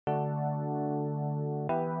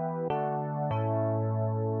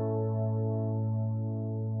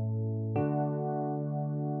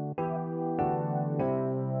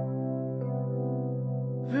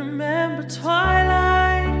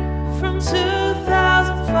Twilight from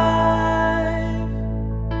 2005.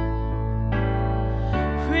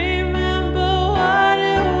 Remember what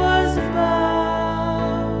it was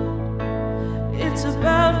about. It's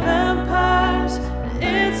about vampires,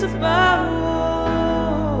 it's about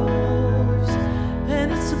wolves,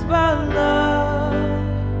 and it's about love.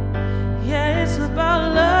 Yeah, it's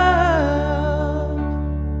about love.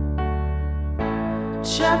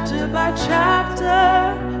 Chapter by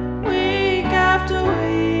chapter, week after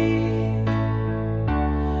week,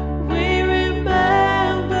 we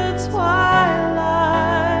remember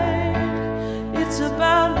Twilight. It's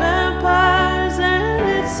about vampires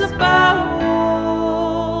and it's about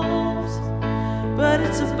wolves, but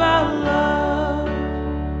it's about love.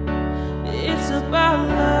 It's about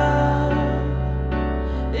love.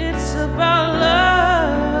 It's about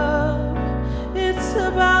love. It's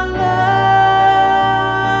about love.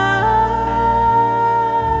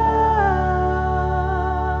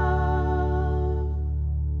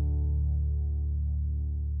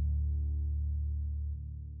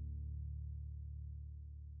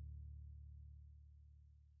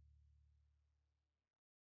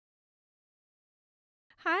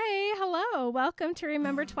 Hi, hello. Welcome to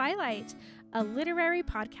Remember Twilight, a literary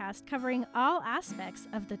podcast covering all aspects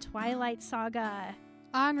of the Twilight Saga.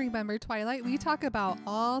 On Remember Twilight, we talk about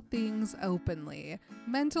all things openly: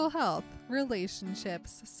 mental health,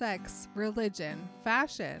 relationships, sex, religion,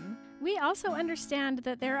 fashion. We also understand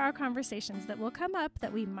that there are conversations that will come up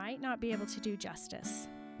that we might not be able to do justice.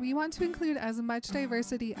 We want to include as much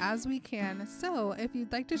diversity as we can, so if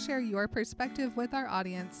you'd like to share your perspective with our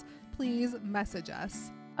audience, please message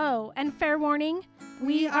us. Oh, and fair warning,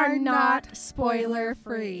 we are not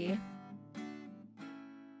spoiler-free.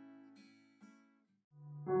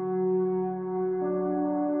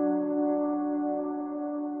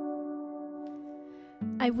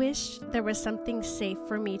 I wish there was something safe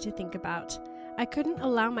for me to think about. I couldn't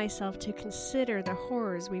allow myself to consider the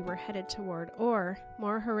horrors we were headed toward, or,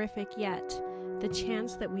 more horrific yet, the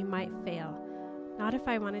chance that we might fail. Not if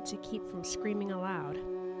I wanted to keep from screaming aloud.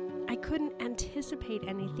 I couldn't anticipate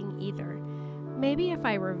anything either. Maybe if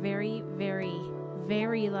I were very, very,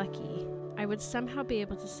 very lucky, I would somehow be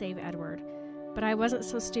able to save Edward, but I wasn't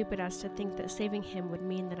so stupid as to think that saving him would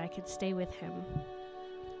mean that I could stay with him.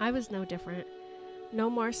 I was no different. No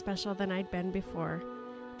more special than I'd been before.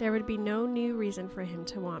 There would be no new reason for him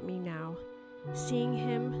to want me now. Seeing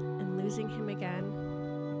him and losing him again,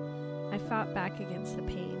 I fought back against the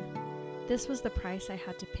pain. This was the price I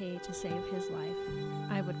had to pay to save his life.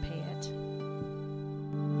 I would pay it.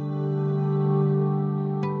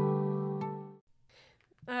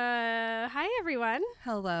 Hi everyone.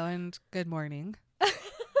 Hello and good morning.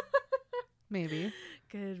 Maybe.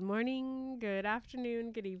 Good morning, good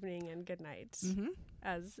afternoon, good evening, and good night,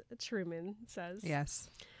 as Truman says. Yes.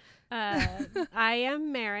 I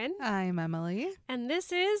am Marin. I'm Emily. And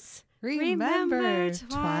this is Remember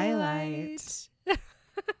Twilight.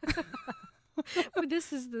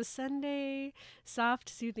 This is the Sunday soft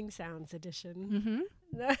soothing sounds edition.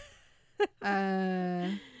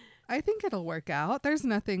 I think it'll work out. There's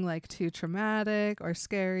nothing like too traumatic or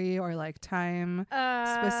scary or like time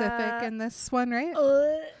specific in this one, right?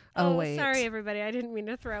 Oh, wait. Sorry, everybody. I didn't mean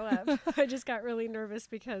to throw up. I just got really nervous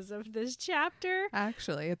because of this chapter.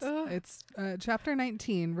 Actually, it's chapter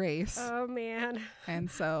 19, Race. Oh, man.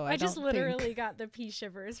 And so I just literally got the pea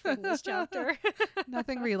shivers from this chapter.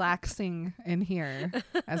 Nothing relaxing in here,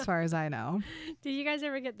 as far as I know. Did you guys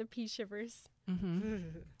ever get the pea shivers?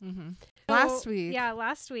 Last week. Yeah,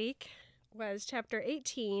 last week was chapter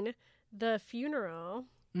 18, The Funeral,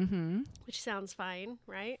 which sounds fine,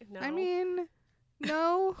 right? No. I mean,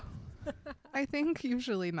 no. I think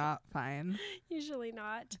usually not fine. Usually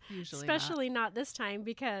not. Usually Especially not this time,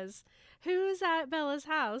 because who's at Bella's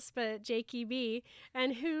house but J.K.B.,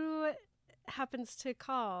 and who happens to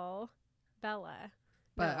call Bella?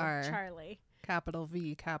 But our Charlie. Capital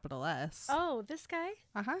V, capital S. Oh, this guy?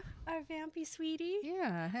 Uh-huh. Our vampy sweetie?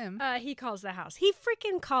 Yeah, him. He calls the house. He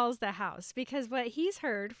freaking calls the house, because what he's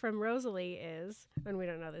heard from Rosalie is, and we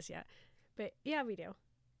don't know this yet, but yeah, we do.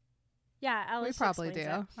 Yeah, Alice. We probably do.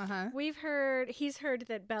 It. Uh-huh. He's heard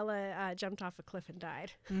that Bella jumped off a cliff and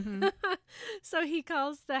died. Mm-hmm. So he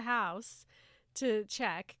calls the house to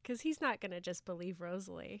check, because he's not going to just believe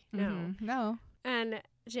Rosalie. No. Mm-hmm. No. And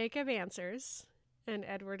Jacob answers, and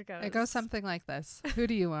Edward goes. It goes something like this. Who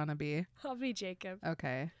do you want to be? I'll be Jacob.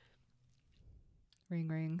 Okay. Ring,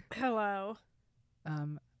 ring. Hello.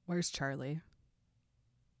 Where's Charlie?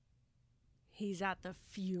 He's at the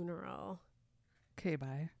funeral. Okay,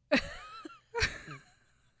 bye.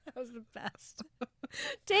 That was the best.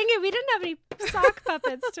 Dang it, we didn't have any sock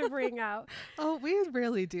puppets to bring out. Oh, we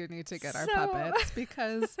really do need to get our puppets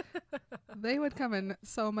because they would come in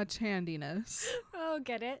so much handiness. Oh,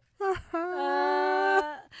 get it?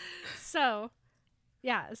 So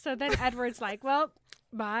then Edward's like, well,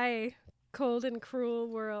 bye, cold and cruel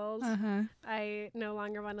world. I no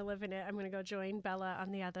longer want to live in it. I'm going to go join Bella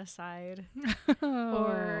on the other side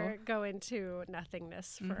or go into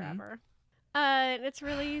nothingness forever. And it's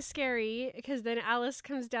really scary because then Alice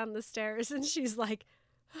comes down the stairs and she's like,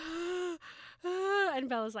 and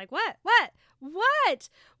Bella's like, what?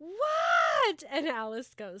 And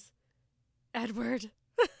Alice goes, Edward.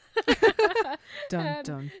 Dun, dun,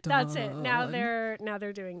 dun. That's it. Now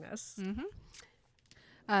they're doing this.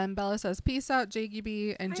 Bella says, peace out, Jakey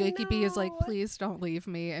B. And Jakey B is like, please don't leave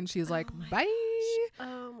me. And she's like, bye.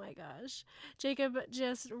 Oh my gosh. Jacob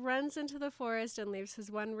just runs into the forest and leaves his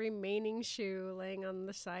one remaining shoe laying on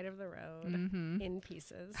the side of the road in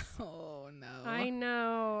pieces. Oh no. I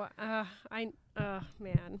know.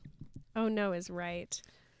 Man. Oh no is right.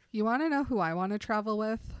 You want to know who I want to travel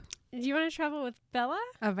with? Do you want to travel with Bella?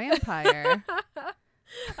 A vampire.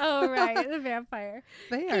 Oh, right. The vampire.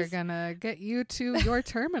 They are going to get you to your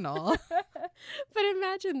terminal. But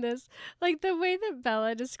imagine this. Like, the way that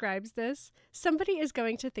Bella describes this, somebody is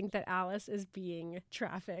going to think that Alice is being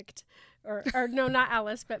trafficked. Or no, not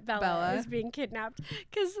Alice, but Bella is being kidnapped.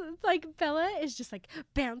 Because, like, Bella is just, like,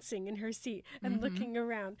 bouncing in her seat and looking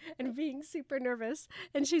around and being super nervous.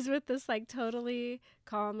 And she's with this, like, totally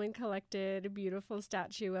calm and collected, beautiful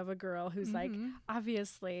statue of a girl who's, like,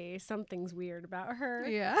 obviously something's weird about her.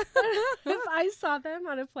 Yeah. If I saw them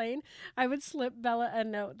on a plane, I would slip Bella a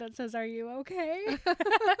note that says, "Are you okay?"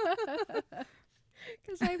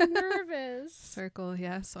 Because I'm nervous. Circle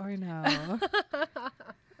yes or no.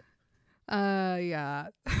 Yeah.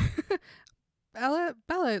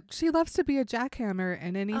 Bella, she loves to be a jackhammer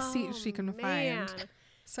in any seat she can find.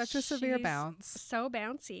 Such a severe bounce. So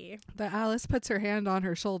bouncy. That Alice puts her hand on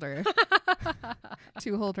her shoulder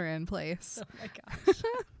to hold her in place. Oh my gosh.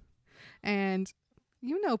 And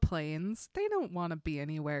you know planes, they don't want to be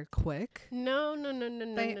anywhere quick. No.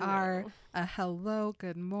 They are a hello,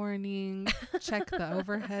 good morning, check the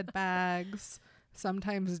overhead bags,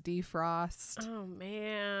 sometimes defrost. Oh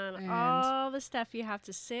man. And all the stuff you have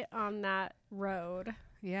to sit on that road.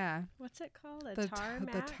 Yeah. What's it called?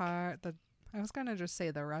 Tarmac? I was going to just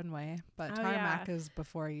say the runway, but tarmac is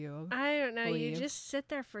before you. I don't know. leave. You just sit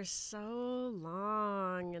there for so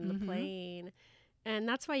long in the plane. And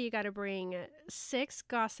that's why you got to bring 6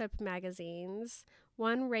 gossip magazines,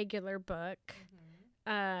 1 regular book,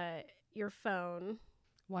 your phone.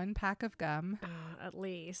 1 pack of gum. At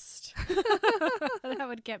least. That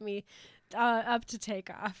would get me up to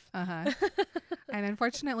takeoff. And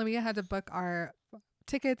unfortunately, we had to book our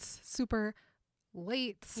tickets super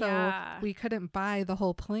late, so we couldn't buy the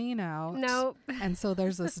whole plane out. Nope. And so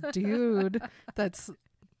there's this dude that's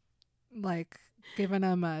like giving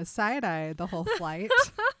him a side eye the whole flight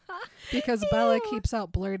because Bella keeps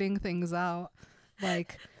out blurting things out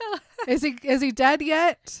like, is he dead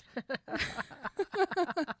yet?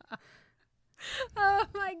 Oh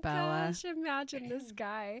my Bella. gosh, imagine this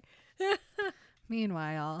guy.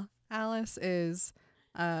 Meanwhile, Alice is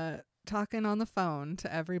talking on the phone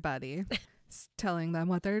to everybody, telling them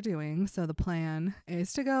what they're doing. So the plan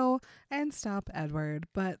is to go and stop Edward,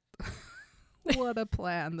 but what a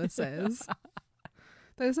plan this is.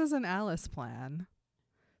 This is an Alice plan.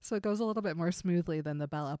 So it goes a little bit more smoothly than the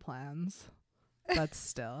Bella plans. But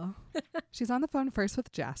still. She's on the phone first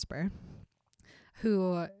with Jasper,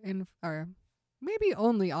 or maybe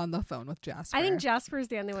only on the phone with Jasper. I think Jasper's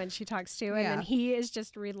the only one she talks to, and then he is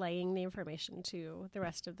just relaying the information to the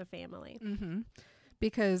rest of the family.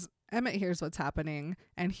 Because Emmett hears what's happening,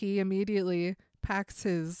 and he immediately packs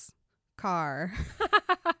his car.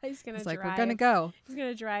 He's like, we're going to go. He's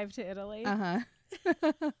going to drive to Italy. And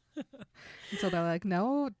so they're like,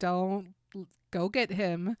 no, don't go get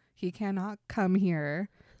him. He cannot come here.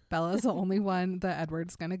 Bella's the only one that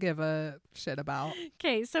Edward's going to give a shit about.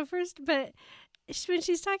 Okay, so first, but when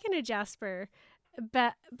she's talking to Jasper,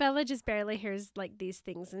 Bella just barely hears like these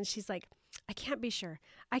things, and she's like, I can't be sure.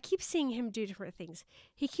 I keep seeing him do different things.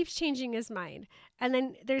 He keeps changing his mind. And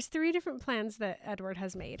then there's 3 different plans that Edward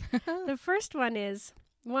has made. The first one is,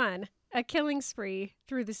 1, a killing spree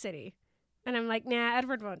through the city. And I'm like, nah,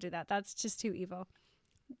 Edward won't do that. That's just too evil.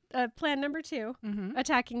 Plan number 2,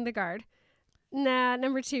 attacking the guard. Nah,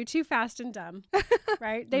 number 2, too fast and dumb.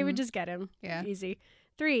 Right? They would just get him. Yeah. Easy.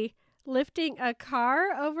 3, lifting a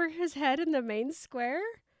car over his head in the main square.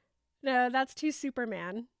 No, that's too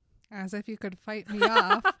Superman. As if you could fight me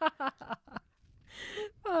off.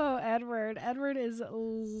 Oh, Edward. Edward is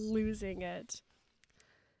losing it.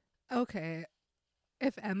 Okay.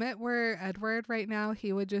 If Emmett were Edward right now,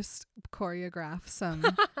 he would just choreograph some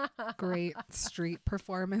great street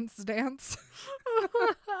performance dance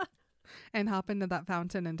and hop into that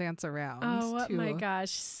fountain and dance around. Oh to my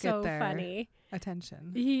gosh, so their funny.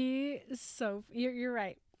 attention. He is so you're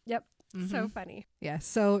right. Yep. So funny. Yeah.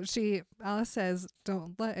 So Alice says,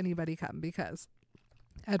 don't let anybody come because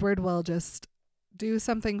Edward will just do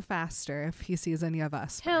something faster if he sees any of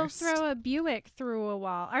us He'll first. throw a Buick through a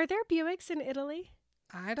wall. Are there Buicks in Italy?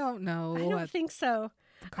 I don't know. I don't what think so.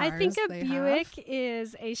 I cars think a they Buick have.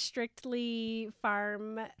 is a strictly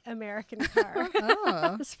farm American car,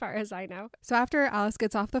 Oh. as far as I know. So after Alice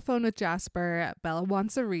gets off the phone with Jasper, Bella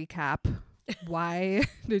wants a recap. Why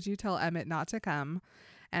did you tell Emmett not to come?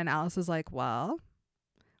 And Alice is like, well,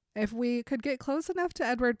 if we could get close enough to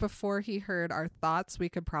Edward before he heard our thoughts, we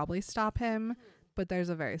could probably stop him. But there's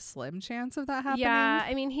a very slim chance of that happening. Yeah,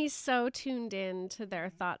 I mean, he's so tuned in to their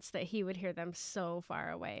thoughts that he would hear them so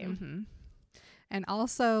far away. Mm-hmm. And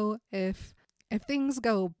also, if things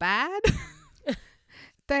go bad,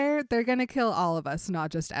 they're gonna kill all of us,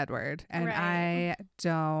 not just Edward. And Right. I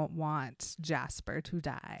don't want Jasper to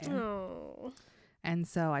die. Oh. And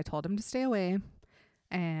so I told him to stay away.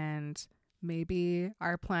 And maybe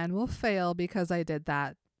our plan will fail because I did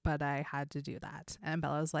that, but I had to do that. And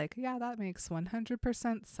Bella's like, yeah, that makes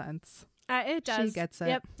 100% sense. It does. She gets it.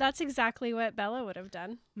 Yep, that's exactly what Bella would have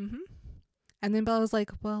done. Mm-hmm. And then Bella was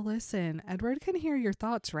like, well, listen, Edward can hear your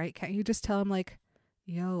thoughts, right? Can't you just tell him, like,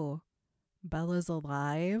 yo, Bella's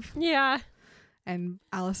alive? Yeah. And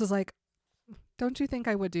Alice is like, don't you think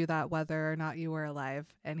I would do that whether or not you were alive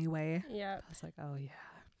anyway? Yeah. I was like, oh, yeah.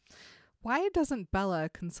 Why doesn't Bella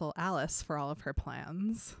consult Alice for all of her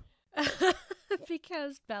plans?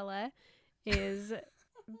 Because Bella is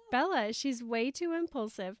Bella. She's way too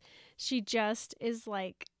impulsive. She just is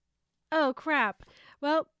like, oh, crap.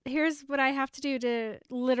 Well, here's what I have to do to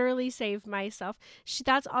literally save myself.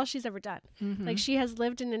 That's all she's ever done. Mm-hmm. Like, she has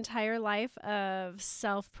lived an entire life of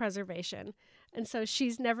self-preservation. And so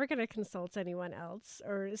she's never going to consult anyone else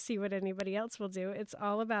or see what anybody else will do. It's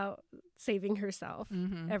all about saving herself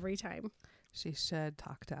every time. She should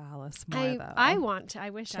talk to Alice more, though. I want to. I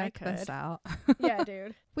wish Check I could. this out. Yeah,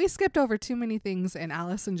 dude. We skipped over too many things in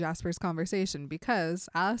Alice and Jasper's conversation because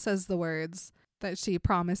Alice says the words that she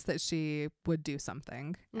promised that she would do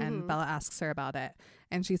something. And Bella asks her about it.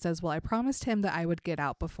 And she says, well, I promised him that I would get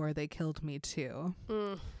out before they killed me too.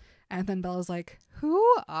 And then Bella's like, who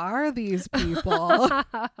are these people?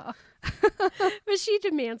 But she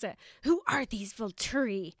demands it. Who are these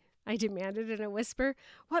Volturi? I demanded in a whisper.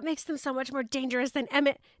 What makes them so much more dangerous than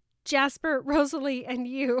Emmett, Jasper, Rosalie, and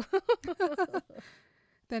you?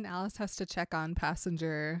 Then Alice has to check on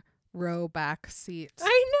passenger row back seat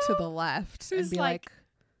I know. to the left and Who's be like-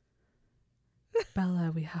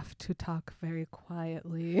 Bella, we have to talk very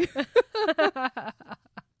quietly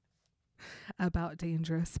about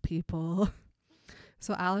dangerous people.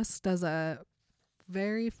 So Alice does a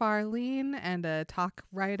very far lean and a talk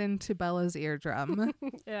right into Bella's eardrum.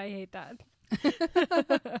 Yeah, I hate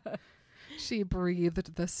that. She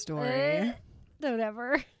breathed the story. Don't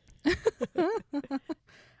ever.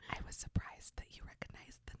 I was surprised that you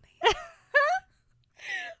recognized the name.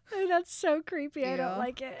 That's so creepy. I Ew. don't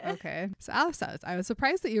like it. Okay. So Alice says, I was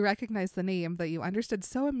surprised that you recognized the name, that you understood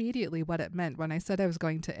so immediately what it meant when I said I was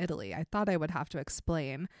going to Italy. I thought I would have to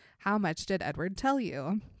explain. How much did Edward tell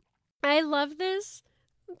you? I love this.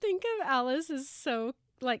 Think of Alice as so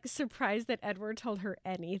like surprised that Edward told her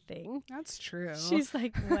anything. That's true. She's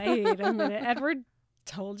like, wait a minute. Edward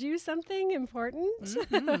told you something important?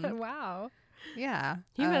 Mhm. Wow. Yeah.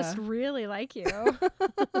 He must really like you.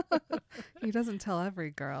 He doesn't tell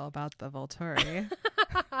every girl about the Volturi.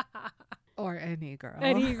 Or any girl.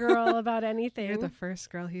 Any girl about anything. You're the first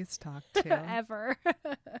girl he's talked to. Ever.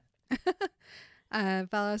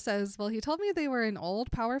 Bella says, well, he told me they were an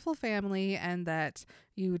old, powerful family and that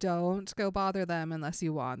you don't go bother them unless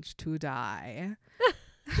you want to die.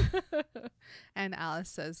 And Alice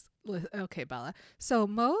says, okay, Bella. So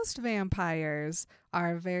most vampires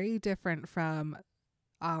are very different from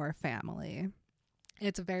our family.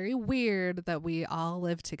 It's very weird that we all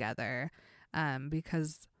live together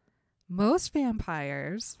because most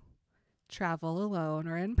vampires travel alone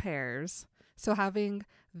or in pairs. So having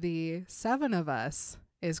the 7 of us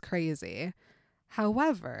is crazy.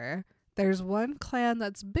 However, there's one clan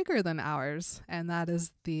that's bigger than ours, and that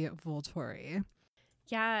is the Volturi.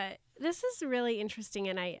 Yeah, this is really interesting.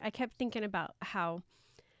 And I kept thinking about how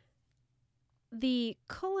the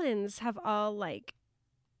Cullens have all like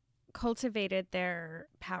cultivated their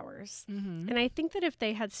powers. Mm-hmm. And I think that if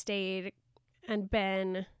they had stayed and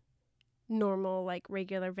been normal, like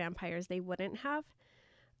regular vampires, they wouldn't have.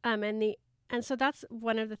 And so that's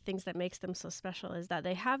one of the things that makes them so special, is that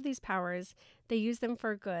they have these powers, they use them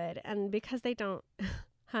for good, and because they don't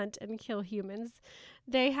hunt and kill humans,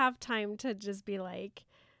 they have time to just be like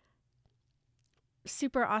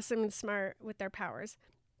super awesome and smart with their powers.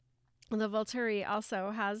 The Volturi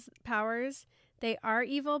also has powers. They are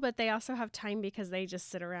evil, but they also have time because they just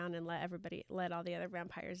sit around and let all the other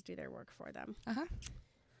vampires do their work for them. Uh-huh.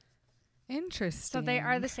 Interesting. So they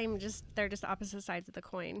are the same, they're just opposite sides of the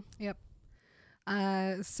coin. Yep.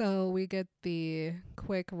 So we get the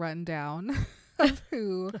quick rundown of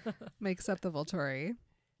who makes up the Volturi.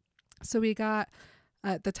 So we got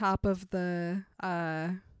at the top of the,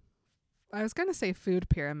 I was going to say food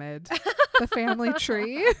pyramid, the family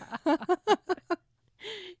tree.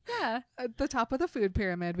 Yeah. At the top of the food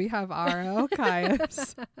pyramid, we have Aro,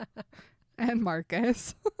 Caius, and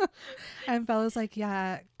Marcus. And Bella's like,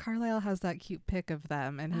 yeah, Carlisle has that cute pic of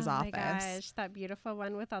them in his office. Oh my gosh, that beautiful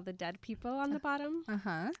one with all the dead people on the bottom.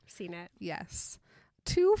 Uh-huh. I've seen it. Yes.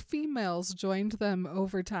 2 females joined them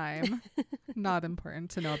over time. Not important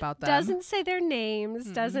to know about them. Doesn't say their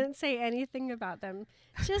names, doesn't say anything about them.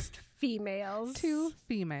 Just females. 2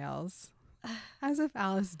 females. As if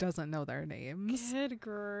Alice doesn't know their names. Good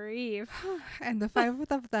grief. And the 5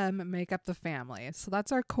 of them make up the family. So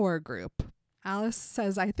that's our core group. Alice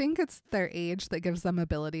says, I think it's their age that gives them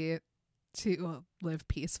ability to live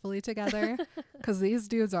peacefully together. Because these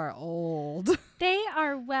dudes are old. They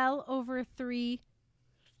are well over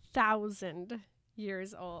 3,000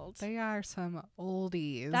 years old. They are some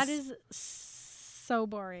oldies. That is so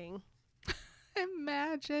boring.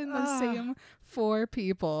 Imagine the same 4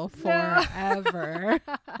 people forever.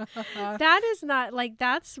 That is not, like,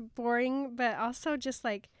 that's boring, but also just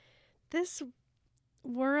like this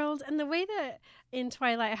world and the way that in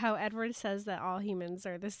Twilight how Edward says that all humans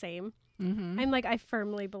are the same. Mm-hmm. I'm like, I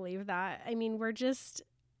firmly believe that. I mean, we're just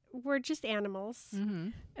animals,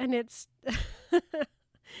 Mm-hmm. and it's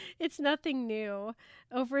it's nothing new.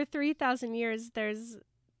 Over 3,000 years, it's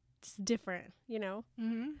different, you know.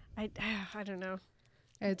 Mm-hmm. I don't know.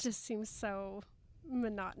 It It just seems so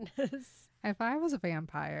monotonous. If I was a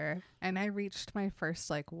vampire and I reached my first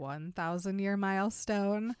 1,000-year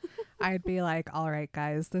milestone, I'd be like, all right,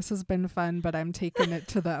 guys, this has been fun, but I'm taking it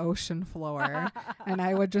to the ocean floor. And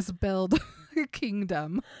I would just build a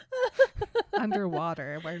kingdom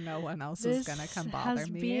underwater where no one else is going to come bother me.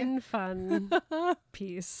 This has been fun.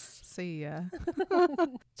 Peace. See ya.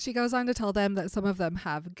 She goes on to tell them that some of them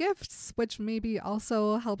have gifts, which maybe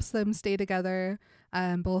also helps them stay together.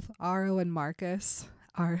 Both Aro and Marcus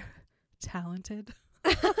are talented.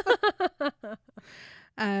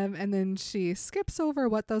 And then she skips over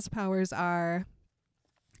what those powers are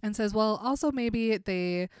and says, well, also maybe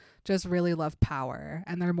they just really love power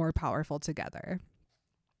and they're more powerful together.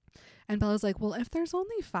 And Bella's like, well, if there's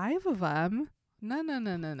only 5 of them, no.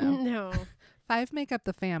 No. 5 make up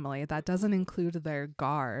the family. That doesn't include their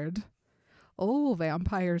guard. Oh,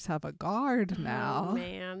 vampires have a guard now. Oh,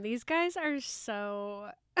 man. These guys are so...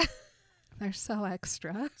 They're so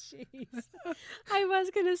extra. Jeez. I was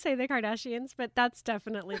going to say the Kardashians, but that's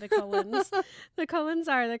definitely the Cullens. The Cullens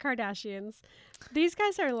are the Kardashians. These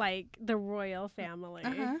guys are like the royal family.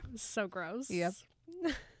 Uh-huh. So gross. Yep.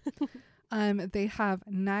 They have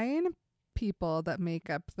 9 people that make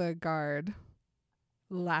up the guard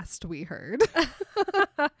last we heard.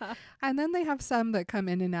 And then they have some that come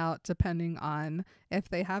in and out depending on if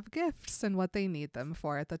they have gifts and what they need them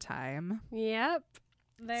for at the time. Yep.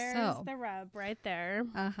 There's So. the rub right there.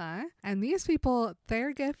 Uh-huh. And these people,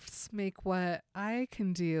 their gifts make what I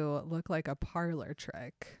can do look like a parlor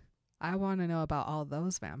trick. I want to know about all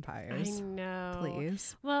those vampires. I know.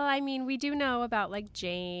 Please. Well, I mean, we do know about like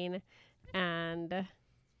Jane and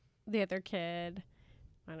the other kid.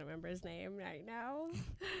 I don't remember his name right now.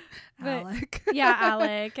 But Alec. yeah,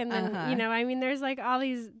 Alec. And then, Uh-huh. you know, I mean, there's like all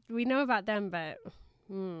these, we know about them, but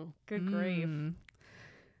good grief.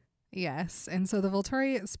 Yes. And so the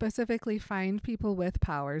Volturi specifically find people with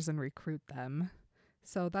powers and recruit them.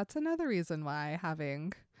 So that's another reason why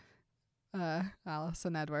having Alice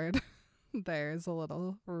and Edward there is a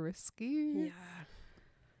little risky.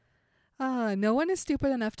 Yeah. No one is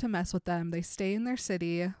stupid enough to mess with them. They stay in their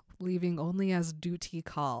city, leaving only as duty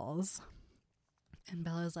calls. And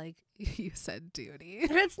Bella's like, you said duty.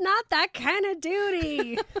 It's not that kind of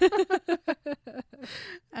duty.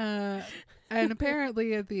 And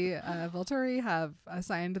apparently the Volturi have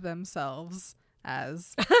assigned themselves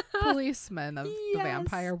as policemen of the Yes.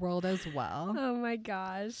 vampire world as well. Oh my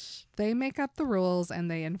gosh. They make up the rules and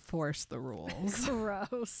they enforce the rules.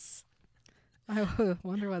 Gross. I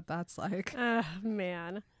wonder what that's like.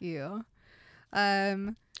 Man. You.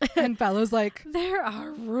 And Bella's like, There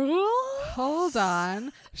are rules? hold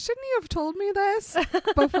on. Shouldn't you have told me this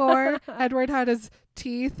before Edward had his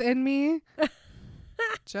teeth in me?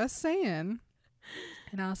 Just saying.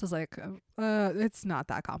 And Alice is like, it's not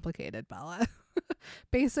that complicated, Bella.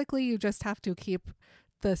 Basically, you just have to keep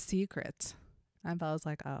the secret. And Bella's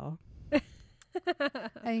like, oh.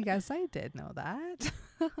 I guess I did know that.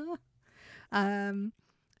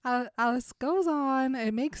 Alice goes on.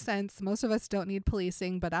 It makes sense. Most of us don't need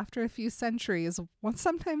policing, but after a few centuries,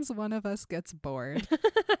 sometimes one of us gets bored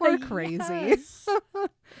or crazy. Yes.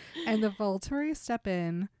 And the Volturi step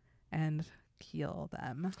in and kill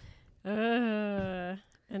them.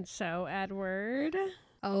 And so Edward.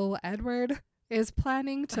 Oh, Edward is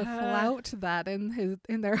planning to flout that in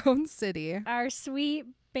their own city. Our sweet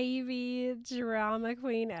baby drama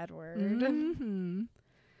queen Edward. Mm-hmm.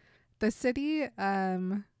 The city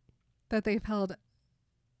that they've held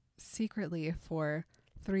secretly for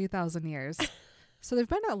 3,000 years. So they've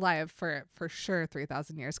been alive for sure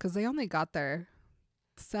 3,000 years because they only got their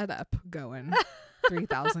setup going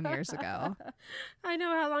 3,000 years ago. I know.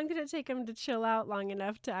 How long did it take him to chill out long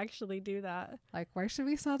enough to actually do that? Like, where should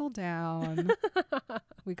we settle down?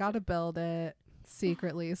 We got to build it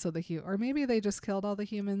secretly so or maybe they just killed all the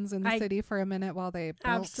humans in the city for a minute while they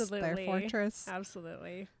built their fortress.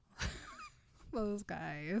 Absolutely. Those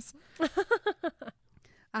guys.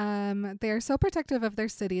 They are so protective of their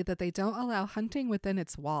city that they don't allow hunting within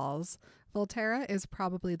its walls. Volterra is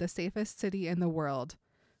probably the safest city in the world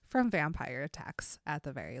from vampire attacks, at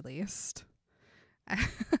the very least.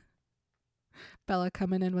 Bella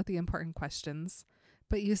coming in with the important questions.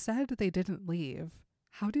 But you said they didn't leave.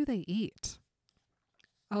 How do they eat?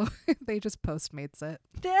 Oh, they just Postmates it.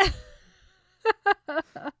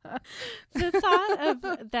 The thought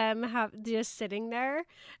of them just sitting there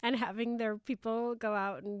and having their people go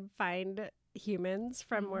out and find humans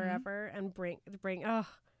from wherever and bring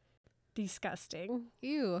disgusting.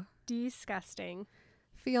 Ew. Disgusting.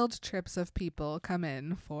 Field trips of people come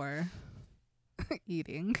in for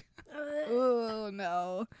eating. Oh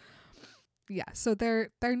no. Yeah, so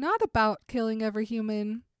they're not about killing every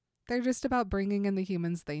human. They're just about bringing in the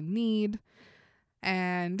humans they need.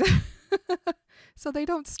 And so they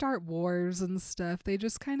don't start wars and stuff. They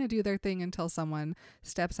just kind of do their thing until someone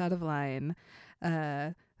steps out of line,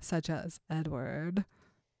 such as Edward.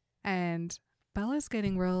 And Bella's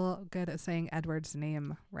getting real good at saying Edward's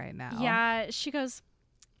name right now. Yeah, she goes,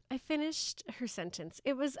 I finished her sentence.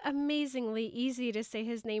 It was amazingly easy to say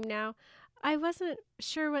his name now. I wasn't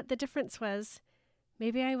sure what the difference was.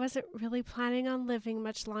 Maybe I wasn't really planning on living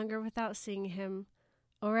much longer without seeing him,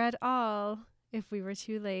 or at all, if we were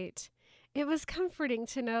too late. It was comforting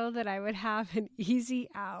to know that I would have an easy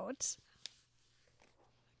out.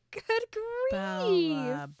 Good grief.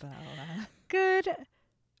 Bella. Good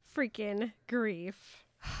freaking grief.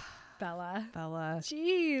 Bella.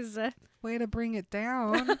 Jeez. Way to bring it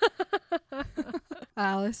down.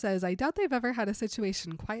 Alice says, I doubt they've ever had a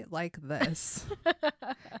situation quite like this.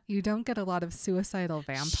 You don't get a lot of suicidal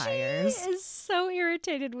vampires. She is so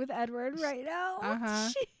irritated with Edward right now. Uh-huh.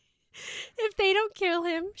 If they don't kill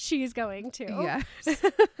him, she's going to. Yes.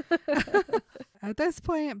 At this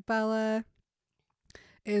point, Bella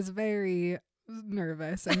is very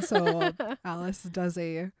nervous. And so Alice does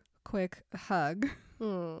a quick hug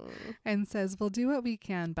and says, we'll do what we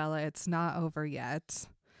can, Bella. It's not over yet.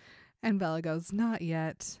 And Bella goes, not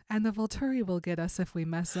yet. And the Volturi will get us if we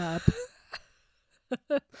mess up.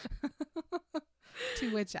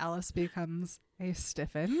 To which Alice becomes a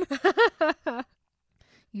stiffen.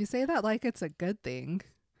 You say that like it's a good thing.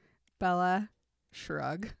 Bella,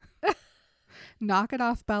 shrug. Knock it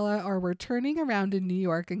off, Bella, or we're turning around in New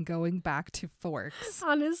York and going back to Forks.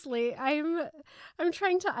 Honestly, I'm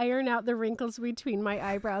trying to iron out the wrinkles between my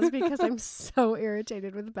eyebrows because I'm so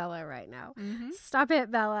irritated with Bella right now. Mm-hmm. Stop it,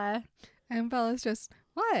 Bella. And Bella's just,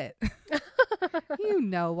 what? You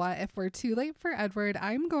know what? If we're too late for Edward,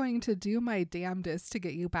 I'm going to do my damnedest to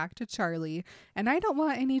get you back to Charlie, and I don't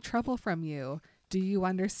want any trouble from you. Do you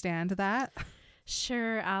understand that?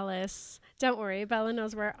 Sure, Alice. Don't worry. Bella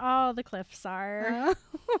knows where all the cliffs are.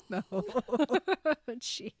 No.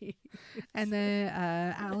 Jeez. And then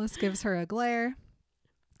Alice gives her a glare.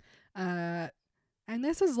 And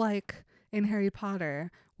this is like in Harry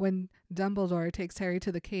Potter when Dumbledore takes Harry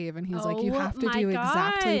to the cave and he's like, you have to do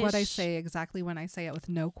exactly what I say, exactly when I say it with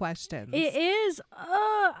no questions. It is.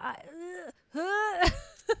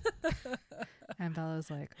 And Bella's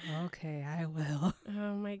like, okay, I will.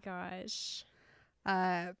 Oh my gosh.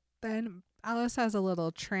 Then Alice has a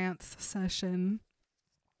little trance session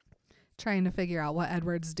trying to figure out what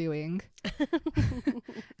Edward's doing.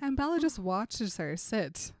 And Bella just watches her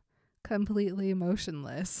sit completely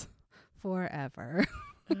motionless forever.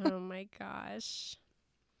 Oh my gosh.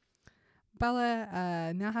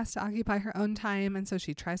 Bella now has to occupy her own time, and so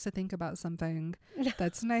she tries to think about something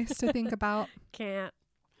that's nice to think about. Can't.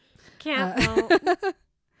 Won't.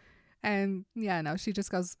 And yeah, no, she just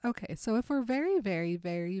goes, okay, so if we're very, very,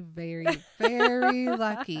 very, very, very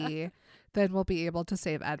lucky, then we'll be able to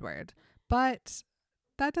save Edward. But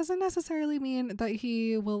that doesn't necessarily mean that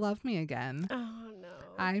he will love me again. Oh no.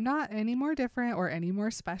 I'm not any more different or any more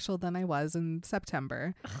special than I was in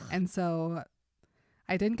September. And so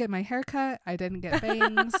I didn't get my hair cut. I didn't get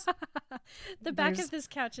bangs. The back of this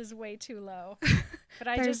couch is way too low. But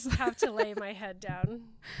I just have to lay my head down.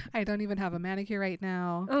 I don't even have a manicure right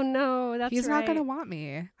now. Oh no, He's not going to want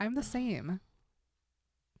me. I'm the same.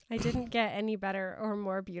 I didn't get any better or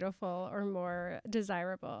more beautiful or more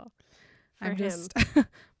desirable for I'm him. just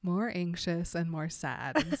more anxious and more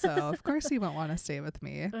sad. And so, of course, he won't want to stay with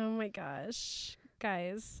me. Oh my gosh.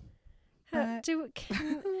 Guys. But-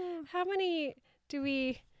 How many do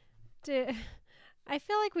we do? I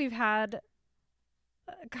feel like we've had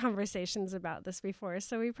conversations about this before,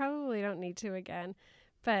 so we probably don't need to again.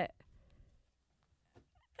 But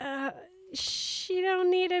she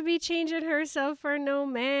don't need to be changing herself for no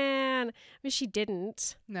man. I mean, she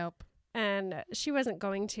didn't. Nope. And she wasn't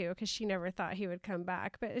going to because she never thought he would come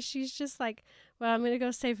back. But she's just like, well, I'm going to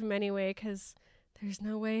go save him anyway because there's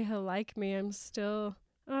no way he'll like me. I'm still...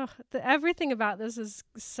 everything about this is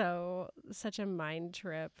such a mind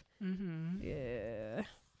trip. Mm-hmm. Yeah.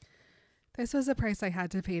 This was a price I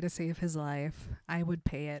had to pay to save his life. I would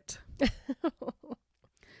pay it.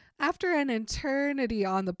 After an eternity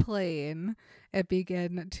on the plane, it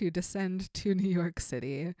began to descend to New York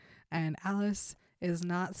City, and Alice is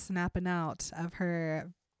not snapping out of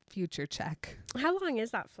her future check. How long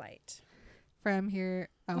is that flight? From here?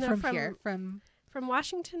 Oh, No, from here. From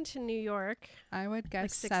Washington to New York. I would guess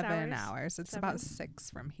Like 6 7 hours? hours. It's 7? about 6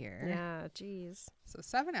 from here. Yeah, geez. So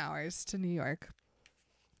 7 hours to New York.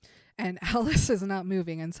 And Alice is not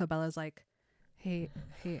moving. And so Bella's like, hey,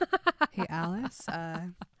 Alice,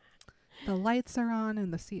 the lights are on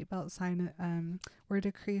and the seatbelt sign. We're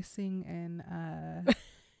decreasing in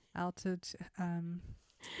altitude.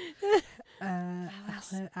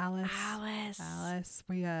 Alice.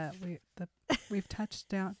 We've touched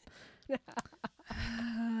down.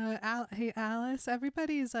 Hey, Alice,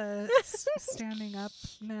 everybody's standing up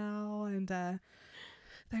now, and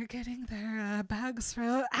they're getting their bags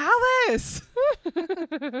from Alice.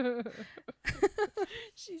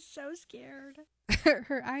 She's so scared.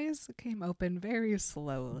 Her eyes came open very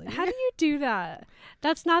slowly. How do you do that?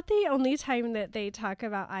 That's not the only time that they talk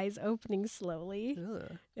about eyes opening slowly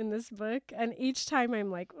Ugh. in this book. And each time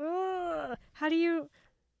I'm like, ugh, how do you...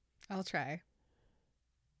 I'll try.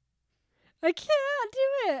 I can't do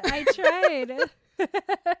it. I tried.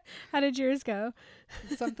 How did yours go?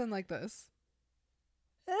 Something like this.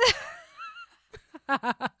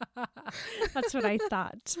 That's what I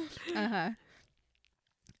thought. Uh-huh.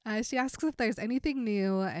 She asks if there's anything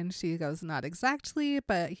new, and she goes, not exactly,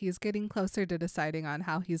 but he's getting closer to deciding on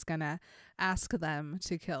how he's gonna ask them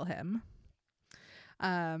to kill him.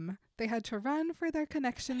 They had to run for their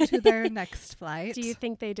connection to their next flight. Do you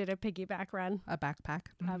think they did a piggyback run? A backpack.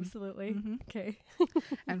 Mm-hmm. Absolutely. Mm-hmm. Okay.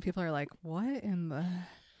 And people are like, what in the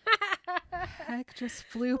heck just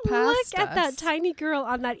flew past Look at us? that tiny girl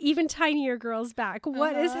on that even tinier girl's back.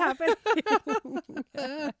 What is happening?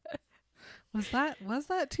 Was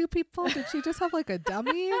that 2 people? Did she just have like a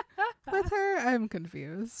dummy with her? I'm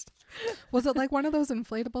confused. Was it like one of those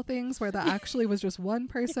inflatable things where that actually was just one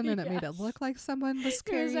person and it made it look like someone was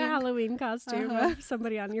carrying? Here's a Halloween costume of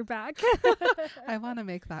somebody on your back. I want to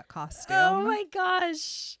make that costume. Oh my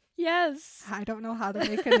gosh. Yes. I don't know how to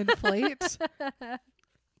make it inflate,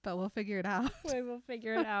 but we'll figure it out. We will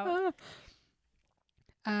figure it out.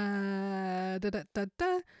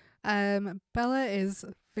 Bella is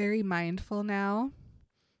very mindful now.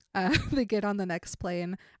 They get on the next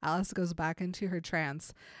plane. Alice goes back into her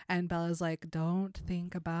trance, and Bella's like, don't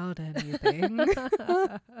think about anything.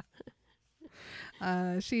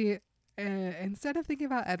 She instead of thinking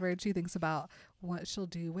about Edward, she thinks about what she'll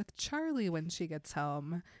do with Charlie when she gets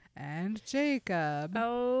home, and Jacob.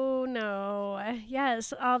 Oh no.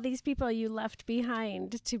 Yes, all these people you left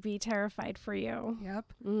behind to be terrified for you. Yep.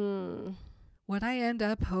 Mm. Would I end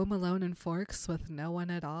up home alone in Forks with no one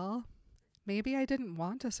at all? Maybe I didn't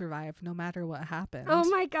want to survive no matter what happened. Oh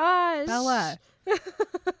my gosh. Bella,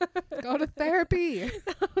 go to therapy.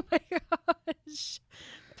 Oh my gosh.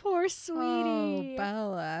 Poor sweetie. Oh,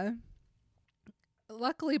 Bella.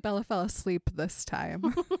 Luckily, Bella fell asleep this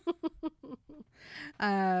time.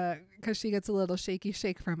 Because she gets a little shaky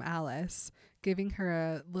shake from Alice, giving her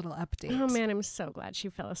a little update. Oh man, I'm so glad she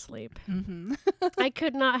fell asleep. Mm-hmm. I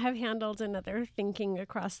could not have handled another thinking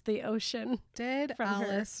across the ocean. Did From her.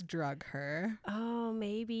 Alice drug her? Oh,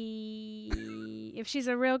 maybe. If she's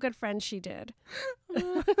a real good friend, she did.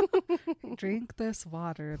 Drink this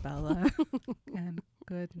water, Bella. And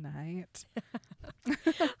good night.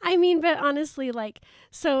 I mean, but honestly, like,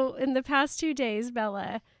 so in the past 2 days,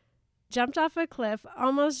 Bella jumped off a cliff,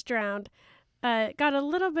 almost drowned, got a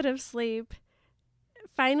little bit of sleep,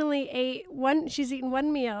 finally she's eaten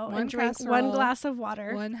one meal and drank one glass of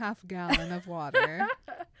water. 1/2 gallon of water.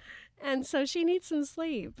 And so she needs some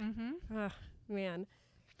sleep. Mm-hmm. Oh, man.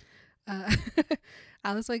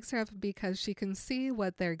 Alice wakes her up because she can see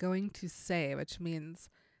what they're going to say, which means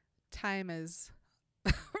time is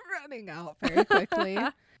running out very quickly.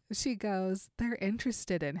 She goes, they're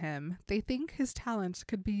interested in him. They think his talent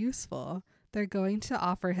could be useful. They're going to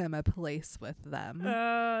offer him a place with them.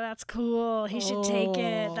 Oh, that's cool. He should take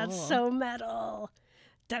it. That's so metal.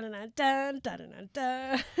 Dun-dun-dun,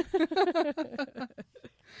 dun-dun-dun.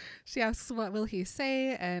 She asks, what will he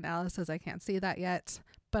say? And Alice says, I can't see that yet,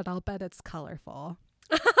 but I'll bet it's colorful.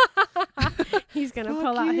 He's going to Fuck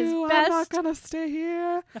pull out his you, best. I'm not going to stay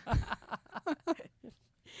here.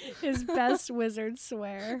 His best wizard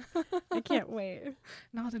swear. I can't wait.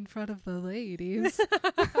 Not in front of the ladies.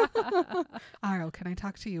 Aro, can I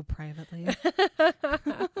talk to you privately?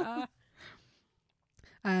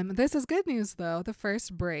 This is good news, though. The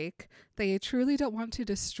first break, they truly don't want to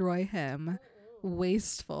destroy him.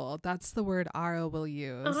 Wasteful. That's the word Aro will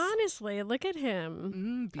use. Honestly, look at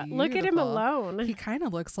him. Beautiful. Look at him alone. He kind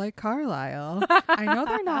of looks like Carlisle. I know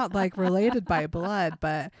they're not like related by blood,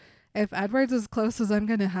 but if Edward's as close as I'm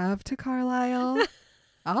going to have to Carlisle,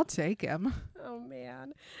 I'll take him. Oh,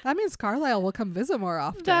 man. That means Carlisle will come visit more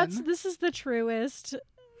often. This is the truest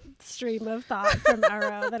stream of thought from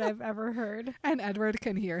Aro that I've ever heard. And Edward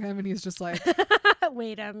can hear him and he's just like,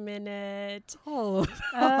 Wait a minute. hold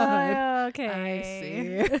on. Oh, okay.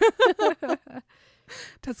 I see.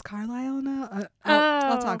 Does Carlisle know?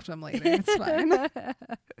 I'll talk to him later. It's fine.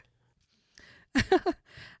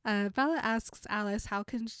 Bella asks Alice, how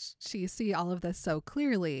can she see all of this so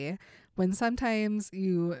clearly when sometimes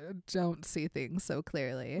you don't see things so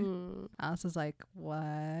clearly? Alice is like,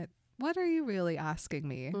 what? What are you really asking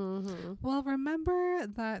me? Mm-hmm. Well, remember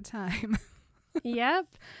that time Yep.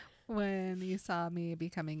 when you saw me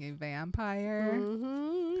becoming a vampire?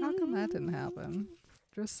 Mm-hmm. How come that didn't happen?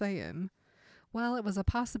 Just saying. Well, it was a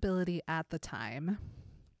possibility at the time.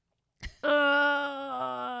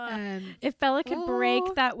 And if Bella could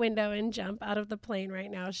break that window and jump out of the plane right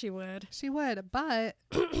now, she would. she would, but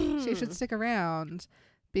she should stick around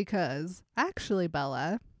because actually,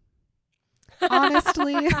 Bella,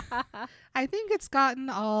 honestly, I think it's gotten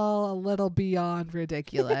all a little beyond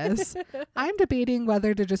ridiculous. I'm debating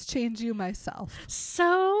whether to just change you myself.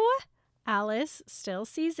 So Alice still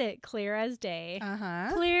sees it clear as day.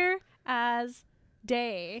 Uh-huh. Clear as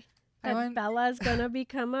day. I That want- Bella's gonna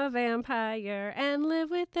become a vampire and live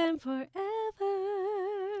with them forever.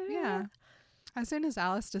 Yeah. As soon as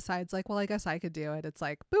Alice decides, like, well, I guess I could do it, it's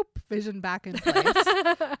like, boop, vision back in place.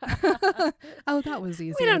 Oh, that was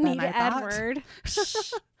easier We don't than need I thought. Edward.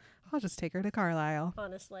 I'll just take her to Carlisle.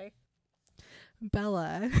 Honestly.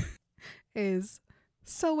 Bella is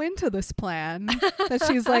so into this plan that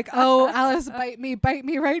she's like, oh, Alice, bite me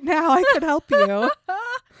right now. I could help you.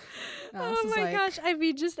 Alice Oh is my like, gosh, I'd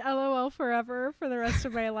be just LOL forever for the rest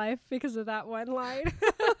of my life because of that one line.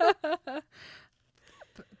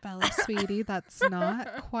 Bella, sweetie, that's not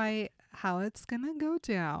quite how it's gonna go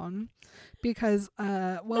down because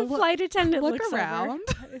The flight attendant look looks around.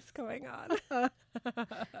 over. What is going on?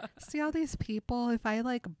 See all these people? If I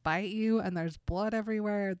like bite you and there's blood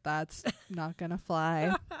everywhere, that's not gonna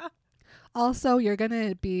fly. Also, you're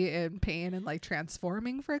gonna be in pain and like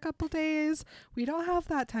transforming for a couple days. We don't have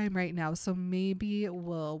that time right now, so maybe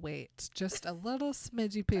we'll wait just a little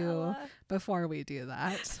smidgy poo Bella, before we do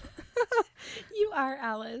that. you are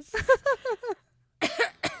Alice.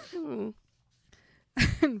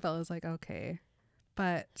 And Bella's like, okay,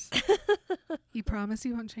 but you promise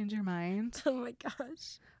you won't change your mind? Oh my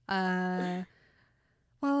gosh.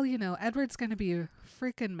 Well, you know, Edward's gonna be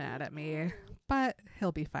freaking mad at me, but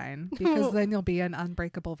he'll be fine because then you'll be an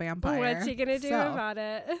unbreakable vampire. What's he gonna do So, about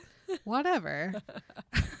it? whatever.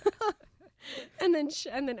 And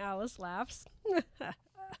then Alice laughs.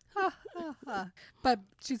 But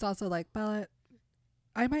she's also like, Bella,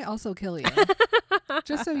 I might also kill you.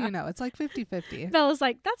 Just so you know, it's like 50-50. Bella's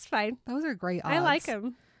like, that's fine. Those are great odds. I like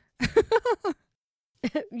him.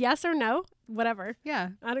 Yes or no? Whatever. Yeah.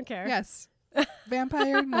 I don't care. Yes.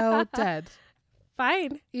 Vampire, no, dead.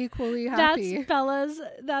 Fine. Equally happy.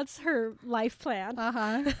 That's her life plan.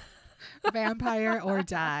 Uh-huh. Vampire or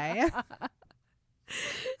die.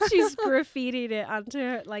 She's graffitied it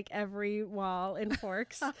onto like every wall in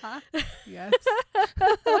Forks. Yes.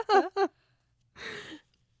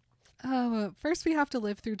 First we have to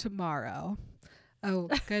live through tomorrow. Oh,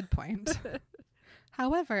 good point.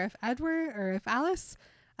 However, if Alice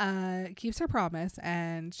keeps her promise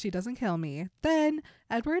and she doesn't kill me, then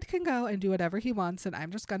Edward can go and do whatever he wants and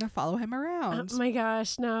I'm just going to follow him around. Oh my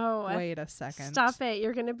gosh, no. Wait a second. Stop it.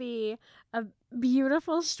 You're going to be a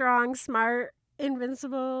beautiful, strong, smart,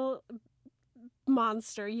 invincible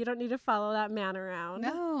monster. You don't need to follow that man around.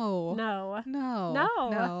 No.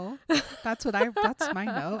 That's my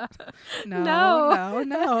note.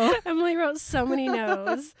 No. Emily wrote so many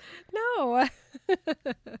no's. No.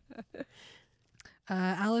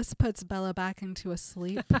 Alice puts Bella back into a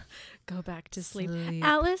sleep. Go back to sleep.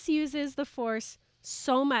 Alice uses the Force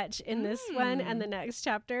so much in this one and the next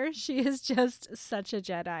chapter. She is just such a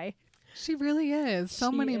Jedi. She really is.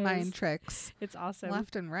 So many mind tricks. It's awesome.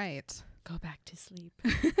 Left and right. Go back to sleep.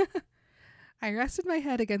 I rested my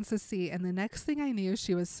head against the seat, and the next thing I knew,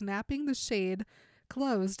 she was snapping the shade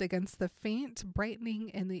closed against the faint brightening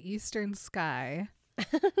in the eastern sky.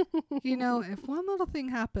 You know, if one little thing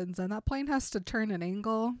happens and that plane has to turn an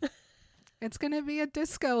angle, it's going to be a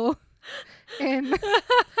disco in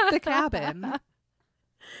the cabin.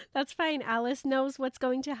 That's fine. Alice knows what's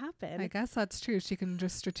going to happen. I guess that's true. She can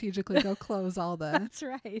just strategically go close all the that's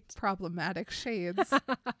right. problematic shades.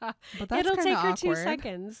 But that's It'll take her awkward. 2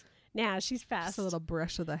 seconds. Nah, she's fast. Just a little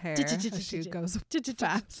brush of the hair as she goes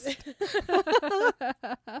fast.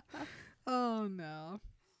 Oh, no.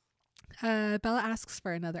 Bella asks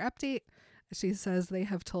for another update. She says they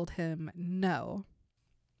have told him no.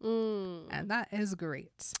 And that is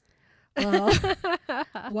great. Well,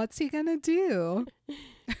 what's he gonna do?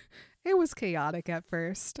 It was chaotic at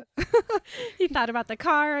first. He thought about the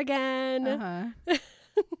car again.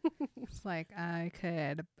 It's like, I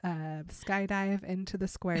could skydive into the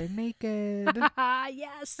square naked.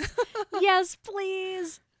 Yes. Yes,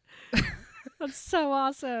 please. That's so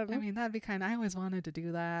awesome. I mean, that'd be I always wanted to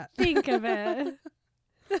do that. Think of it.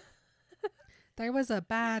 There was a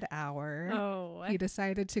bad hour. Oh. He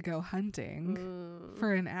decided to go hunting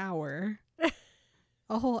for an hour.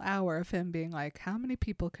 A whole hour of him being like, how many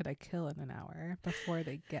people could I kill in an hour before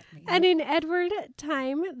they get me? And in Edward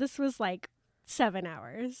time, this was like 7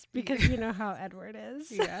 hours because you know how Edward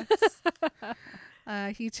is. Yes.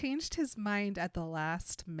 He changed his mind at the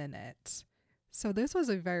last minute. So this was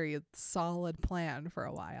a very solid plan for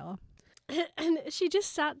a while. And she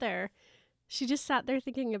just sat there. She just sat there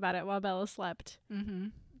thinking about it while Bella slept. Mm-hmm.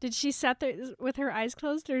 Did she sit there with her eyes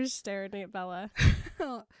closed or just staring at Bella?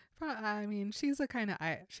 I mean, she's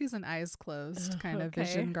an eyes closed kind of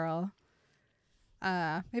vision girl.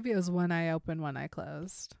 Maybe it was one eye open, one eye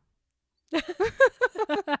closed.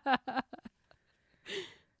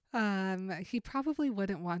 He probably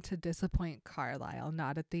wouldn't want to disappoint Carlisle,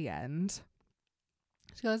 not at the end.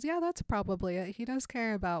 She goes, yeah, that's probably it. He does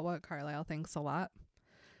care about what Carlisle thinks a lot,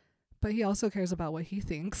 but he also cares about what he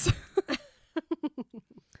thinks.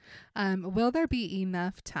 Will there be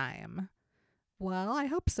enough time? Well, I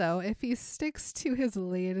hope so. If he sticks to his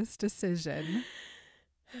latest decision,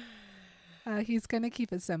 he's going to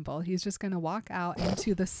keep it simple. He's just going to walk out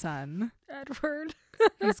into the sun. Edward.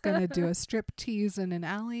 He's going to do a strip tease in an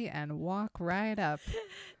alley and walk right up.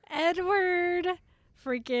 Edward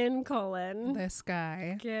freaking Cullen. This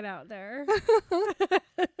guy. Get out there.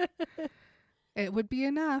 It would be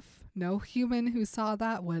enough. No human who saw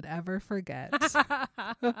that would ever forget.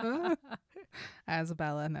 As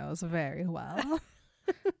Bella knows very well.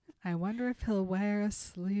 I wonder if he'll wear a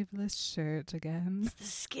sleeveless shirt again. It's the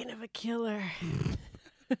skin of a killer.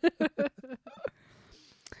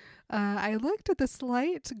 I looked at the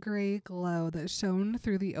slight gray glow that shone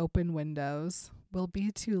through the open windows. Will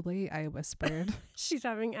be too late, I whispered. She's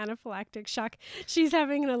having anaphylactic shock. She's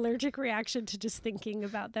having an allergic reaction to just thinking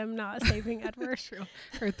about them not saving Edward.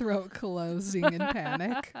 Her throat closing in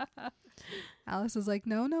panic. Alice is like,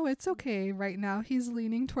 no, it's okay. Right now he's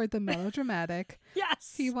leaning toward the melodramatic.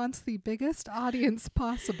 Yes. He wants the biggest audience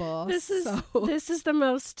possible. This is the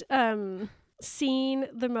most seeing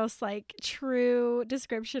the most like true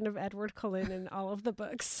description of Edward Cullen in all of the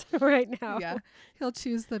books right now. Yeah. He'll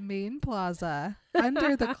choose the main plaza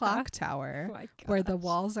under the clock Oh tower my where the gosh.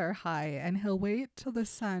 walls are high, and he'll wait till the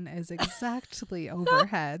sun is exactly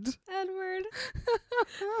overhead. Edward.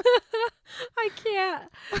 I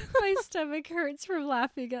can't. My stomach hurts from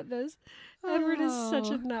laughing at this. Edward is such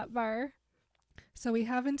a Oh. nut bar. So we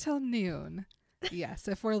have until noon. Yes,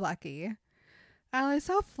 if we're lucky. Alice,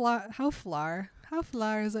 how far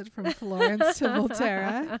is it from Florence to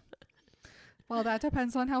Volterra? Well, that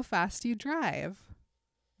depends on how fast you drive.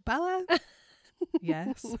 Bella?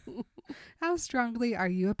 Yes. How strongly are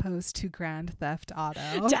you opposed to Grand Theft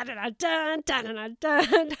Auto? Dun-dun-dun, dun-dun-dun,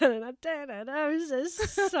 dun-dun-dun, dun-dun-dun. This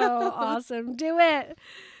is so awesome. Do it.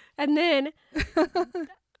 And then,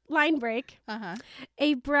 line break. Uh-huh.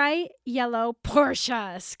 A bright yellow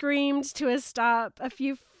Porsche screamed to a stop a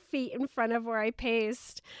few feet in front of where I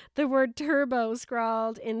paced. The word turbo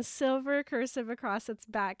scrawled in silver cursive across its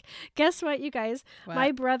back. Guess what, you guys? What?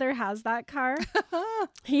 My brother has that car.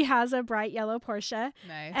 He has a bright yellow Porsche.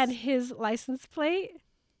 Nice. And his license plate,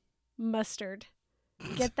 mustard.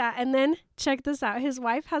 Get that. And then check this out. His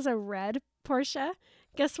wife has a red Porsche.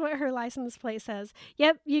 Guess what her license plate says?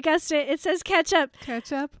 Yep, you guessed it. It says ketchup.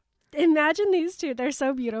 Ketchup? Imagine these two. They're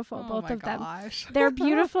so beautiful, both of them. Gosh. They're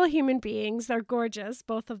beautiful human beings. They're gorgeous,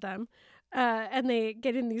 both of them. And they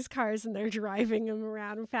get in these cars and they're driving them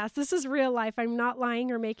around fast. This is real life. I'm not lying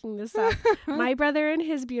or making this up. My brother and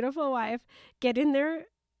his beautiful wife get in their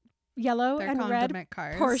yellow They're and red condiment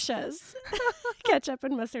cars. Porsches, ketchup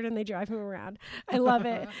and mustard, and they drive him around. I love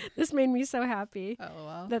it. This made me so happy Oh,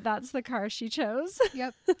 well. that that's the car she chose.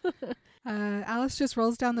 Yep. Alice just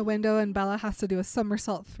rolls down the window and Bella has to do a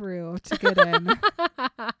somersault through to get in.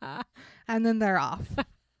 And then they're off.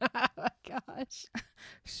 Oh my gosh.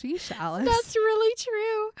 Sheesh, Alice. That's really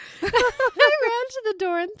true. I ran to the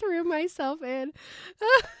door and threw myself in.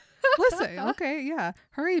 Listen, okay, yeah.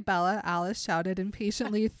 Hurry, Bella, Alice shouted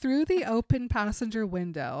impatiently through the open passenger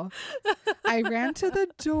window. I ran to the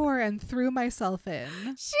door and threw myself in.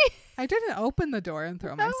 I didn't open the door and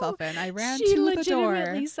throw myself in. I ran She to the door.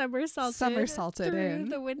 legitimately somersaulted Somersaulted through in.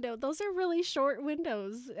 the window. Those are really short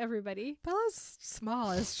windows, everybody. Bella's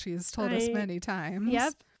small, as she's told us many times.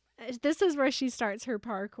 Yep. This is where she starts her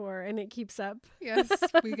parkour, and it keeps up. Yes,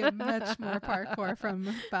 we get much more parkour from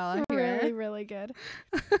Bella here. Really, really good.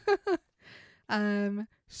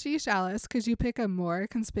 Sheesh, Alice, could you pick a more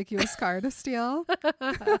conspicuous car to steal?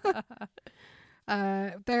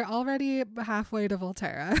 They're already halfway to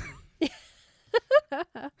Volterra.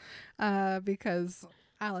 Because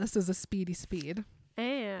Alice is a speedy speed.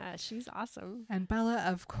 Yeah, she's awesome. And Bella,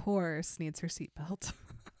 of course, needs her seatbelt.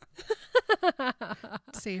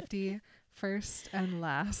 Safety first and You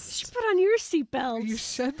last. should put on your seatbelt. You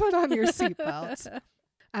should put on your seatbelt.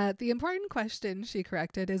 The important question, she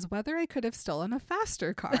corrected, is whether I could have stolen a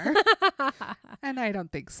faster car. And I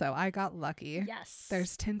don't think so. I got lucky. Yes.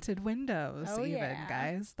 There's tinted windows, Oh, even, yeah.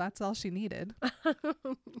 guys. That's all she needed.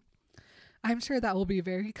 I'm sure that will be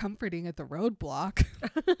very comforting at the roadblock.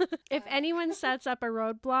 If anyone sets up a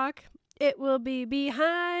roadblock, it will be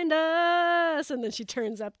behind us. And then she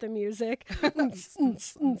turns up the music.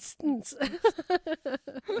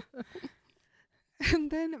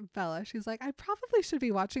 And then Bella, she's like, I probably should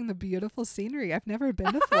be watching the beautiful scenery. I've never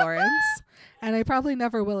been to Florence, and I probably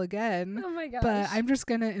never will again. Oh my gosh. But I'm just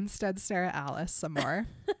going to instead stare at Alice some more.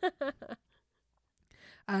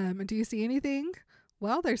 Do you see anything?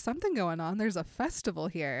 Well, there's something going on. There's a festival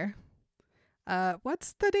here.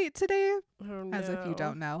 What's the date today? Oh, As if you no.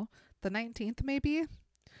 don't know. The 19th, maybe?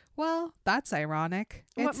 Well, that's ironic.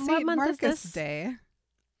 What- It's what St. month is Marcus this? Day.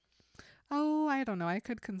 Oh, I don't know. I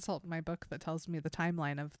could consult my book that tells me the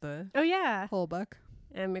timeline of the Oh, yeah. whole book.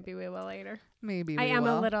 And maybe we will later. Maybe I we am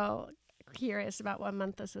will. a little curious about what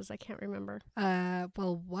month this is. I can't remember.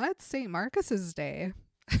 Well, what's St. Marcus's Day?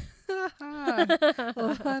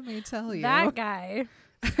 Well, let me tell you. That guy.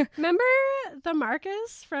 Remember the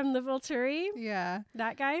Marcus from the Volturi? Yeah.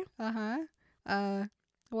 That guy?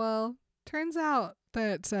 Well, turns out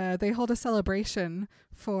that they hold a celebration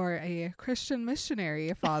for a Christian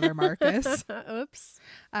missionary, Father Marcus, Oops.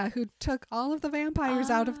 who took all of the vampires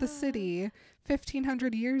out of the city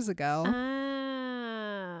 1,500 years ago.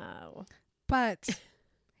 Oh. But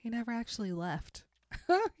he never actually left.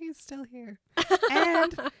 He's still here.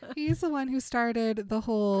 And he's the one who started the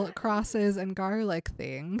whole crosses and garlic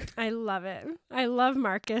thing. I love it. I love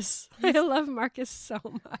Marcus. I love Marcus so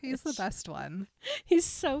much. He's the best one. He's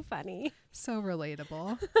so funny. So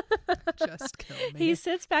relatable. Just kill me. He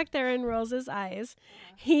sits back there and rolls his eyes.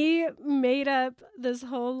 He made up this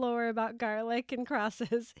whole lore about garlic and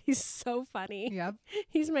crosses. He's so funny. Yep.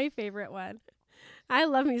 He's my favorite one. I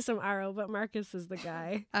love me some Aro, but Marcus is the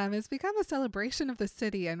guy. It's become a celebration of the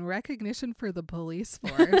city and recognition for the police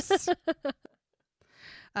force.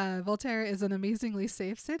 Volterra is an amazingly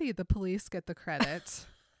safe city. The police get the credit.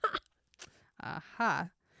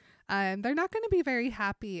 Aha. They're not going to be very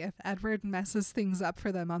happy if Edward messes things up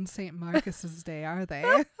for them on St. Marcus's Day, are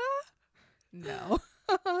they? No.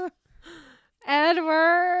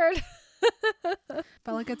 Edward!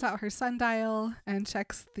 Bella gets out her sundial and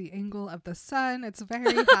checks the angle of the sun. It's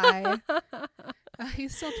very high.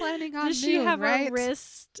 He's still planning on Does she noon, have right? a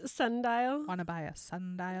wrist sundial? Want to buy a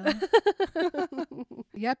sundial?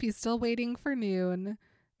 Yep, he's still waiting for noon.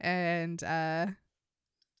 And now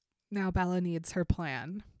Bella needs her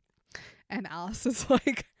plan. And Alice is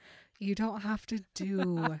like, you don't have to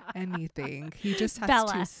do anything. He just has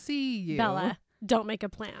Bella. to see you. Bella, don't make a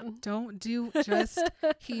plan. Don't do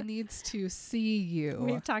he needs to see you.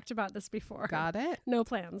 We've talked about this before. Got it? No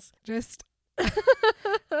plans. Just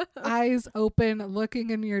eyes open, looking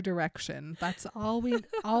in your direction. That's all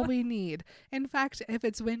we need. In fact, if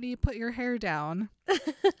it's windy, put your hair down.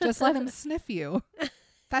 Just let him sniff you.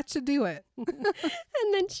 That should do it.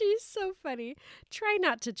 And then she's so funny. Try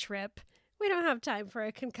not to trip. We don't have time for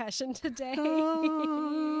a concussion today.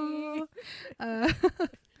 Oh.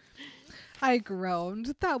 I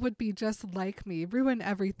groaned. That would be just like me. Ruin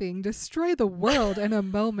everything. Destroy the world in a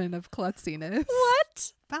moment of klutziness.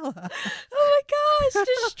 What? Bella. Oh my gosh.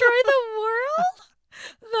 Destroy the world?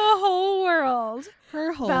 The whole world.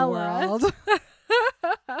 Her whole Bella. world.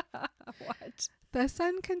 What? The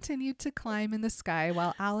sun continued to climb in the sky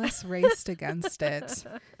while Alice raced against it.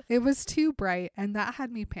 It was too bright, and that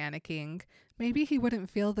had me panicking. Maybe he wouldn't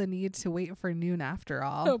feel the need to wait for noon after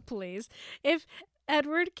all. Oh, please. If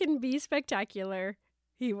Edward can be spectacular,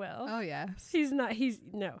 he will. Oh, yes. He's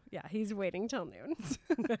waiting till noon.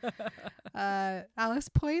 Alice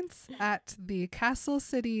points at the castle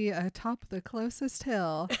city atop the closest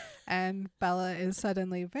hill, and Bella is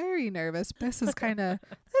suddenly very nervous. This is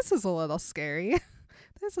a little scary.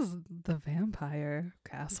 This is the vampire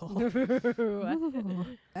castle. Ooh.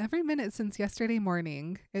 Every minute since yesterday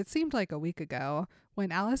morning, it seemed like a week ago,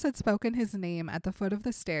 when Alice had spoken his name at the foot of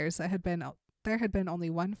the stairs, there had been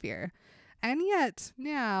only one fear. And yet,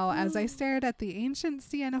 now, as I stared at the ancient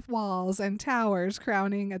Sienna walls and towers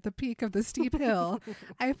crowning at the peak of the steep hill,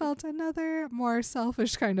 I felt another, more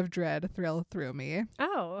selfish kind of dread thrill through me.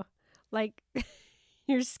 Oh, like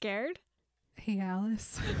you're scared? Hey,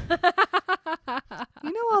 Alice.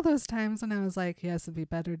 You know all those times when I was like, yes, it'd be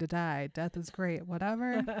better to die. Death is great.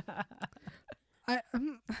 Whatever. I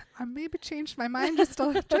maybe changed my mind just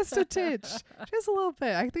a titch. Just a little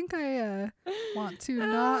bit. I think I want to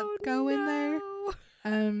not go in there.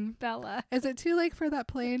 Bella. Is it too late for that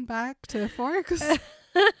plane back to Forks?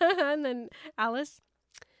 And then Alice.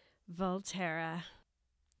 Volterra.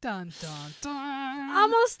 Dun, dun, dun.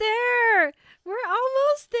 Almost there. We're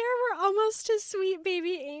almost there. We're almost to sweet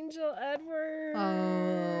baby angel Edward.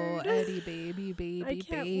 Oh, Eddie, baby. I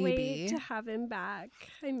can't wait to have him back.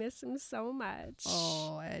 I miss him so much.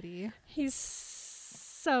 Oh, Eddie. He's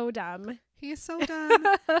so dumb. He's so dumb.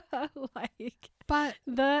 But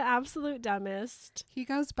the absolute dumbest. He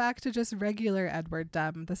goes back to just regular Edward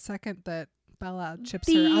dumb the second that Bella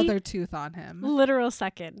chips her other tooth on him. Literal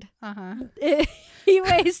second. Uh-huh. He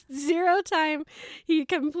wastes zero time. He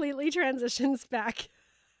completely transitions back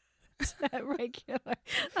to regular.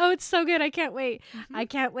 Oh, it's so good. I can't wait. Mm-hmm. I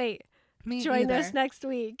can't wait. Join us next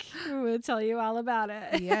week. We'll tell you all about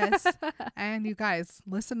it. Yes. And you guys,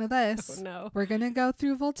 listen to this. Oh, no. We're going to go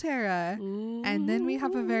through Volterra. And then we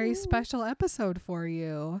have a very special episode for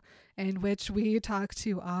you in which we talk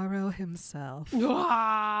to Aro himself.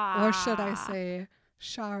 Or should I say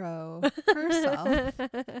Sharo herself.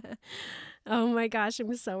 Oh my gosh,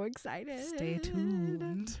 I'm so excited. Stay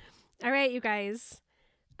tuned. All right, you guys.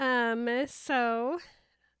 So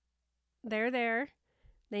they're there.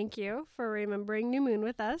 Thank you for remembering New Moon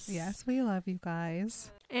with us. Yes, we love you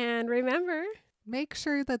guys. And remember, make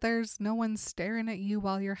sure that there's no one staring at you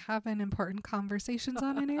while you're having important conversations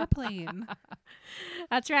on an airplane.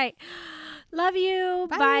 That's right. Love you.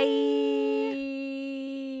 Bye. Bye.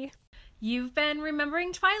 You've been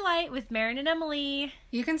Remembering Twilight with Marin and Emily.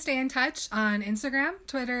 You can stay in touch on Instagram,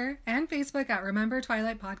 Twitter, and Facebook at Remember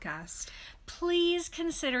Twilight Podcast. please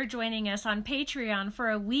consider joining us on Patreon for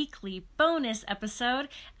a weekly bonus episode,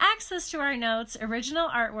 access to our notes, original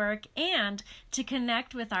artwork, and to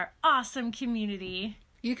connect with our awesome community.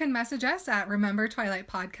 You can message us at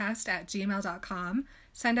remembertwilightpodcast@gmail.com,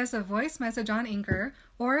 send us a voice message on Anchor,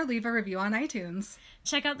 or leave a review on iTunes.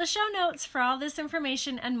 Check out the show notes for all this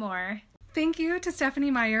information and more. Thank you to Stephanie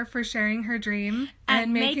Meyer for sharing her dream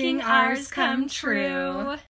and making ours come true.